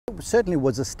certainly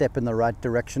was a step in the right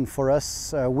direction for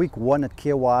us. Week one at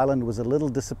Kiowa Island was a little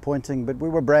disappointing, but we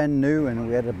were brand new and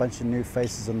we had a bunch of new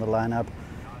faces in the lineup.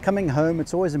 Coming home,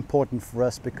 it's always important for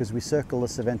us because we circle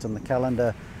this event on the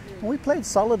calendar, and we played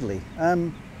solidly.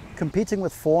 Competing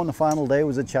with 4 on the final day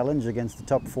was a challenge against the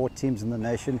top 4 teams in the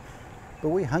nation, but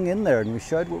we hung in there and we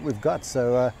showed what we've got.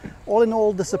 So all in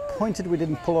all, disappointed we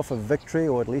didn't pull off a victory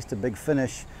or at least a big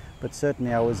finish, but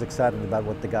certainly I was excited about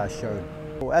what the guys showed.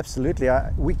 Well, absolutely.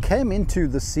 We came into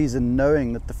the season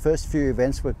knowing that the first few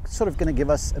events were sort of going to give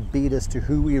us a beat as to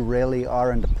who we really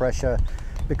are under pressure,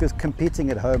 because competing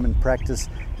at home in practice,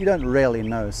 you don't really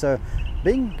know. So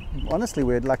honestly,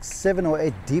 we're like 7 or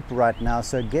 8 deep right now,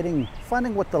 so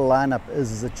finding what the lineup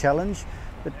is a challenge,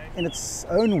 but in its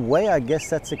own way, I guess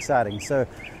that's exciting. So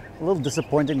a little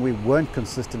disappointing we weren't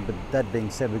consistent, but that being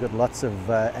said, we've got lots of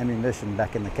ammunition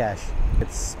back in the cache.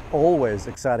 It's always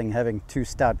exciting having 2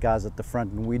 stout guys at the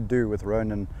front, and we do with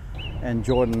Ronan and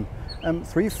Jordan.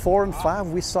 3, 4, and 5,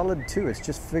 we're solid too. It's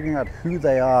just figuring out who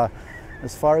they are.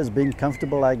 As far as being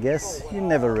comfortable, I guess, you're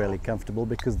never really comfortable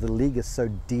because the league is so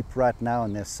deep right now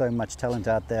and there's so much talent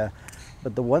out there.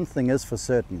 But the one thing is for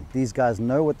certain, these guys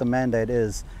know what the mandate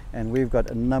is, and we've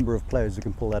got a number of players who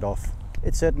can pull that off.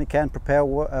 It certainly can prepare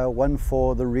one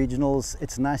for the regionals.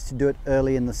 It's nice to do it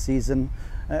early in the season,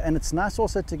 and it's nice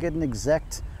also to get an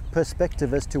exact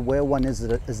perspective as to where one is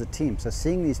as a team. So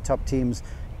seeing these top teams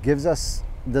gives us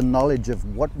the knowledge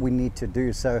of what we need to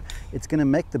do. So it's going to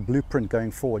make the blueprint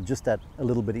going forward just that a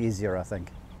little bit easier, I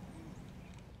think.